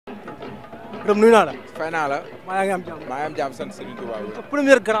Reums nuyu naa la. fay naa la. maa ngi am jàmm. maa ngi am jàmm sant Serigne Touba bi. sa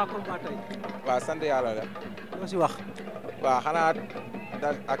premier grand combat tey. waaw sant yàlla la. loo si wax. waaw xanaa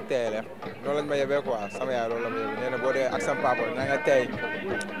daal ak tey la loolu lañ ma yebee quoi sama yaay loolu la ma yebee nee na boo dee ak sama papa na nga tey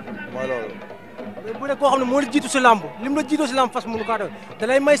mooy loolu. mais bu dee koo xam ne moo la jiitu si lamb lim la jiitoo si lamb fas mënu kaa def da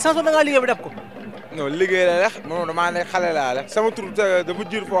lay may chance da ngaa liggéey ba def ko. non liggéey la rek moom damaa nekk xale laa rek sama tur dafa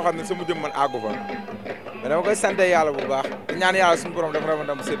jiir foo xam ne sama jëm man àggu fa mais dama koy sant yàlla bu baax di ñaan yàlla suñu borom dafa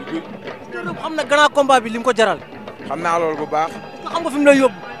rafetlu mu sedd guy. xam na grand combat bi lim ko jaral. xam naa loolu bu baax. xam nga fi mu lay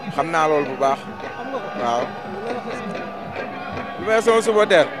yóbbu. xam naa loolu bu baax. xam nga ko waaw. lu may sama suba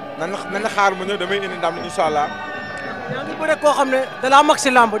teel nañ xaar mu ñëw damay indi ndam incha allah. yaa ngi bëre koo xam ne da laa mag si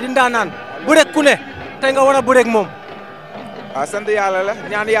lamb di ndaanaan bëre ku ne tey nga war a bëreeg moom. waaw sant yàlla la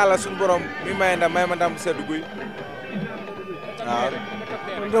ñaan yàlla suñu borom mi may ndam may ma ndam bu sedd guy. waaw.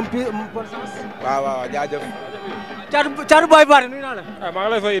 kon ñoom bonne chance. waaw waaw jaajëf. Caatu Baye Pathé nuyu naa la. maa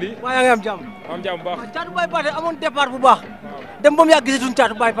ngi lay fay di. waaye yaa ngi am jàmm. am jàmm bu baax. Caatu Baye Pathé amoon départ bu baax. dem ba mu yàgg gisatuñu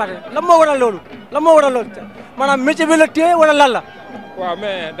Caatu Baye Pathé lan moo waral loolu. lan moo waral loolu maanaam métier bi la téye wala lan la. waaw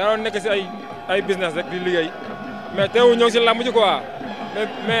mais da doon nekk si ay business rek di liggéey mais teewul ñoo ngi si làmb ji quoi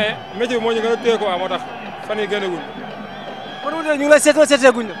mais métier bi moo ñu gën a téye quoi moo tax fan yii gën a guñ. promoteur ñu ngi lay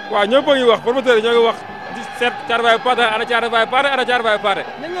seetee guñ la. waaw ñëpp a ngi wax promoteur yi ñoo ngi wax di seet Caatu Baye Pathé ana Caatu Baye Pathé ana Caatu Baye Pathé.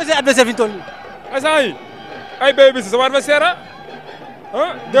 ñan ñoo seen adversaire fi ñu toll nii. instant yi ay béy bis sama adversaire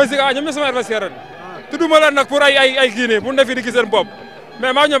ah deux Ziga ñoom ñoo sama adversaire tudduma leen nag pour ay kii nii pour ne fi di gis seen bopp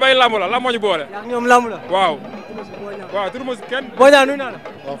mais maa ñoom ay lamb la moo ñu boole. yaa ñoom lamb la. waaw. waaw tudduma si kenn. Boy Niang nuyu naa la.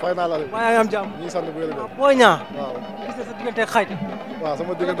 waaw fay naa la. waaw yaa ngi am jàmm. ñu ngi sant bu wér. Boy Niang. waaw gis na sa diggante xayta. waaw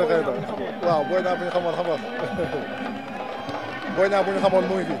sama diggante xayta waaw Boy Niang bu ñu xamoon Boy Niang bu ñu xamoon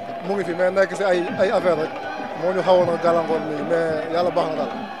mu ngi fi mais nekk si ay affaire rek moo ñu xawoon a gàllankoor nii mais yàlla baax na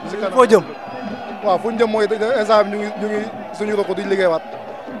daal. si kanam foo jëm. waaw fu ñu jëm mooy instant bi ñu ngi suñu roko di liggéeywaat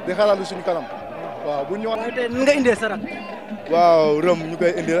di xalaat suñu kanam waaw bu ñu ñëwaat. waaye tey nan nga indee sarak. waaw Reums ñu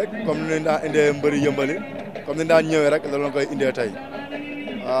koy indi rek comme ni ñu daan indee mbëri yëmbali comme ni ñu daan ñëwee rek loolu la koy indee tey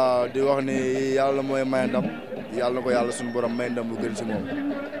waaw di wax ni yàlla mooy may ndam yàlla na ko yàlla suñu borom may ndam lu gën si moom.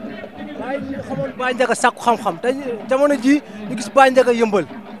 waaye ñu xamoon Baye Ndiaga sàkku xam-xam tey jamono ji ñu gis Baye Ndiaga yëmbal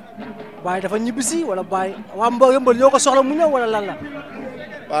Baye dafa ñibbisi wala Baye waa yëmbal ñoo ko soxla mu ñëw wala lan la.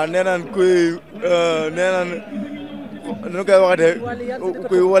 waaw nee naan kuy nee naan nu koy waxatee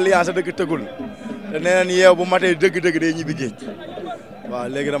kuy waliyaan sa dëgg tëggul te nee naan yeew bu matee dëgg-dëgg day ñibbi géej waaw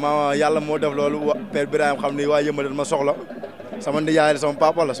léegi dama yàlla moo def loolu Père Birahim xam ni waa yëmbal ma soxla sama ndiyaay la sama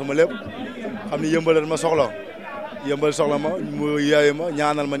papa la sama lépp xam ni yëmbal ma soxla yëmbal soxla ma mu yeewu ma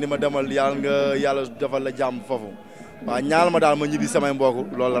ñaanal ma ni ma demal yàlla nga yàlla defal la jàmm foofu waaw ñaanal ma daal ma ñibbi samay mbokk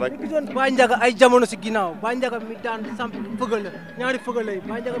loolu la rek. gisoon Baye Ndiaga ay jamono si ginnaaw Baye Ndiaga mi daan samp fëgal la ñaari fëgal la yi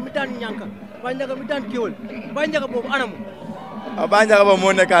Baye Ndiaga mi daan ñànka Baye Ndiaga mi daan kéwal Baye Ndiaga boobu anamu. waaw Baye Ndiaga boobu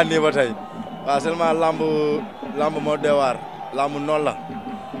moo nekkaat nii ba tey waaw seulement lamb moo deewaar lamb noonu la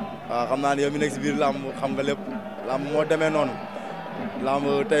waaw xam naa ne yow mi nekk si biir lamb xam nga lépp lamb moo demee noonu lamb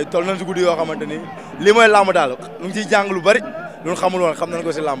tey toll nañ si guddi yoo xamante ni lii mooy lamb daal lu ngi ciy jàng lu bari lu xamul woon xam nañ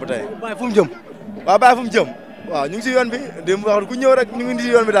ko si lamb tey. Baye fu mu jëm. waaw Baye fu mu jëm. waaw ñu ngi si yoon bi di wax ku ñëw rek ñu ngi si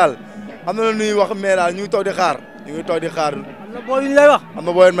yoon bi daal am na lu ñuy wax mais daal ñu ngi toog di xaar ñu ngi toog di xaar. am na booy yu ñu lay wax. am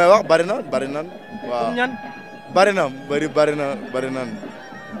na booy yu may wax bari na waaw ñan. bari na.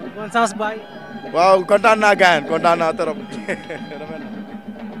 bonne chance Baye. waaw kontaan naa gaañ kontaan naa trop.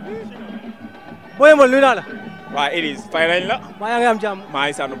 boo yemal nuyu naa la. waa Elise fay nañ la. maa yaa ngi am jàmm. maa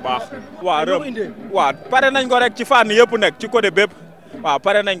ngi sant bu baax. waa Reums waa pare nañ ko rek ci fànn yëpp nekk ci côté bépp. waaw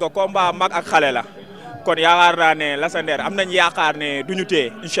pare nañ ko combat mag ak xale la. kon yaakaar naa ne Lastandér am nañ yaakaar ne duñu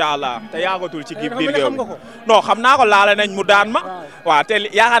téye incha allah te yaakatul ci biir géew non xam naa ko laale nañ mu daan ma. waaw te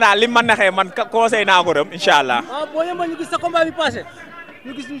yaakaar naa li ma naxee man conseil naa ko Reums incha allah. waaw boo yemal ñu gis sa combat bi passé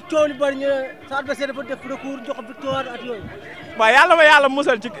ñu gis ñu coow li bari ñu sa adversaire dafa def recours jox victoire ak yooyu. waaw yàlla ma yàlla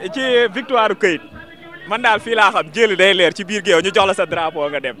musal ci victoire këyit man daal fii laa xam jëli day leer ci biir géew ñu jox la sa drapeau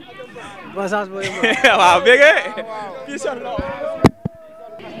nga dem. bonne chance boo yemal. waaw bégee.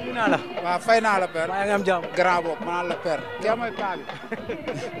 naa la. waaw fay naa la père. maa ngi am jàmm. grand boobu ma naan la père. kii mooy paa bi.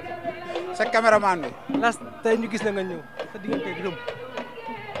 sa caméraman bi. Las tey ñu gis la nga ñëw sa diggante ak Reums.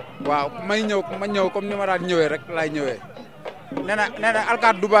 waaw ma ñëw comme ni ma daan ñëwee rek laay ñëwee. nee na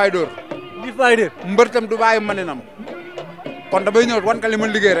alkaat du bàyyi dóor. li fay dóor. mbër tam du bàyyi mëninam. kon damay ñëw wan ka li ma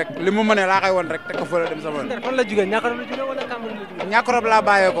liggéey rek li mu mënee laa koy wan rek te ko fële dem sama. fan la jugee Niacoulrab la jugee wala Cameroun la jugee. Niacoulrab laa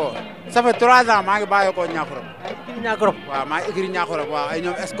bàyyeekoo. ça fait 3 ans maa ngi bàyyeekoo Niacoulrab. Niacoulrab. waaw maa ngi écrit Niacoulrab waaw ay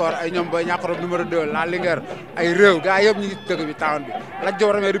ñoom Escort ay ñoom Boy Niacoulrab numéro 2 la Linguère ay réew gars yëpp ñu ngi dëkk bi town bi la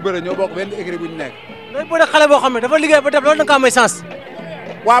jow ramee di bëre ñoo bokk benn écrit bu ñu nekk. ngay bëre xale boo xam ne dafa liggéey ba def loolu da nga may sens.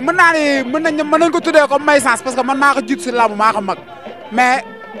 waaw mën naa ni mën nañ ko tuddee comme may sens parce que man maa ko jiitu si làmb maa ko mag mais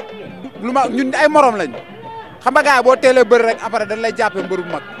lu ma ñun ay morom lañ xam nga gars yi boo teelee bëri rek après dañ lay jàppee mbër bu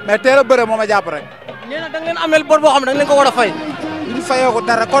mag mais teel a bëre moo ma jàpp rek. nee na da ngeen amel bor boo xam ne da ngeen ko war a fay. bu ñu fayoo ko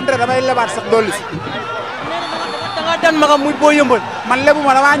dara contre damay lebaat sax dolli si. da ngaa daan magam muy boo yëmbal. man lebu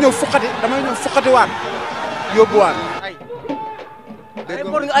ma damaa ñëw fuqati damay ñëw fuqati waat yóbbuwaat.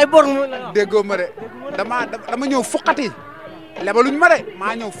 ay bor déggoo ma de dama ñëw fuqati lebaluñ ma de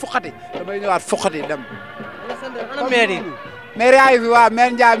maa ñëw fuqati damay ñëwaat fuqati dem. ana maire yi. maire yaa ngi fi waaw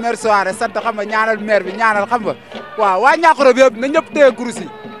maire Ndiaye maire Soare sant xam nga ñaanal maire bi ñaanal xam nga waaw waa Niacoulrab yëpp na ñëpp téye kurus yi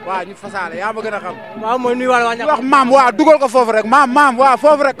waaw ñu fasaale yaa ma gën a xam. waaw mooy nuyuwaale waa Niacoulrab wax maam waaw dugal ko foofu rek maam waaw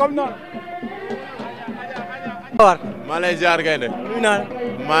foofu rek comme noonu. maa lay ziar gaynde nuyu naa la.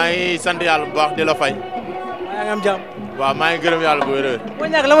 maa ngi sant yàlla bu baax di la fay. maa ngi am jàmm. waaw maa ngi gërëm yàlla bu wér-wér. boo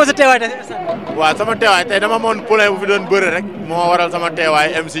ñàkk la ma sa teewaay tey. waaw sama teewaay tey dama moon poulain bu fi doon bëre rek moo waral sama teewaay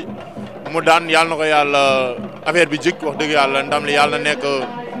MC mu daan yàlla na ko yàlla affaire bi jik wax dëgg yàlla ndam li yàlla na nekk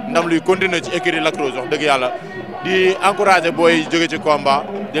ndam luy continuer ci écurie Lac Rose wax dëgg yàlla di encourager booy jóge ci combat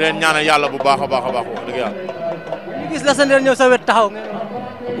di leen ñaanal yàlla bu baax a baax a baax wax dëgg yàlla. ñu gis Lastandér ñëw sa wet taxaw.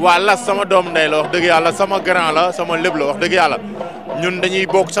 waa Las sama doom ndey la wax dëgg yàlla sama grand la sama lépp la wax dëgg yàlla ñun dañuy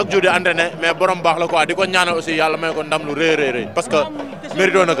bokk chaque jour di entraîner mais borom baax la quoi di ko ñaanal aussi yàlla may ko ndam lu rëy rëy parce que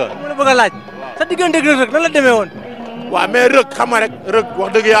mérito na ko. mu la bëgg a laaj sa diggante ak Reug nan la demee woon. waaw mais Reug xam nga rek Reug wax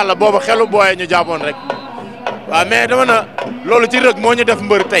dëgg yàlla boobu xelu booyee ñu jàppoon rek waaw mais dama na loolu ci Reug moo ñu def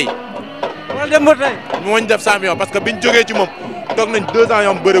mbër tey. wala dem mbër tey. moo ñu def champion parce que biñ jógee ci moom toog nañ 2 ans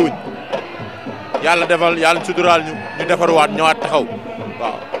yoom bëriwuñ yàlla defal yàlla suturaal ñu defarwaat ñëwaat taxaw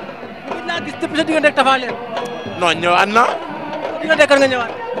waaw. gis naa gis depuis sa diggante ak Tapha Leer. non ñëwaat na. diggante kan nga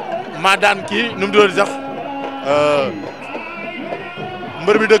ñëwaat. maa daan kii nu mu tudd sax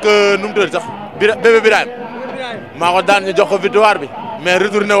mbër bi dëkk nu mu tudd sax bébé Birahim maa ko daan ñu jox ko victoire bi mais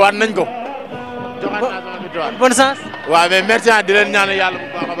retourné waat nañ ko. joxaat naa sama victoire. bonne chance. waaw mais merci di leen ñaanal yàlla bu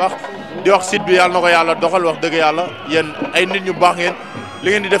baax a baax di wax site bi yàlla na ko yàlla doxal wax dëgg yàlla yéen ay nit ñu baax ngeen li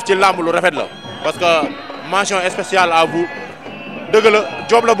ngeen di def ci làmb lu rafet la. parce que mention spéciale à vous dëgg la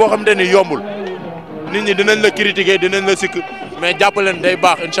job la boo xamante ni yombul nit ñi dinañ la critiquer dinañ la sikk mais jàpp leen day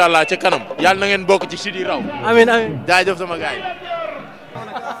baax incha allah ci kanam yàlla na ngeen bokk ci site yi raw. amiin amiin jaajëf sama gars yi.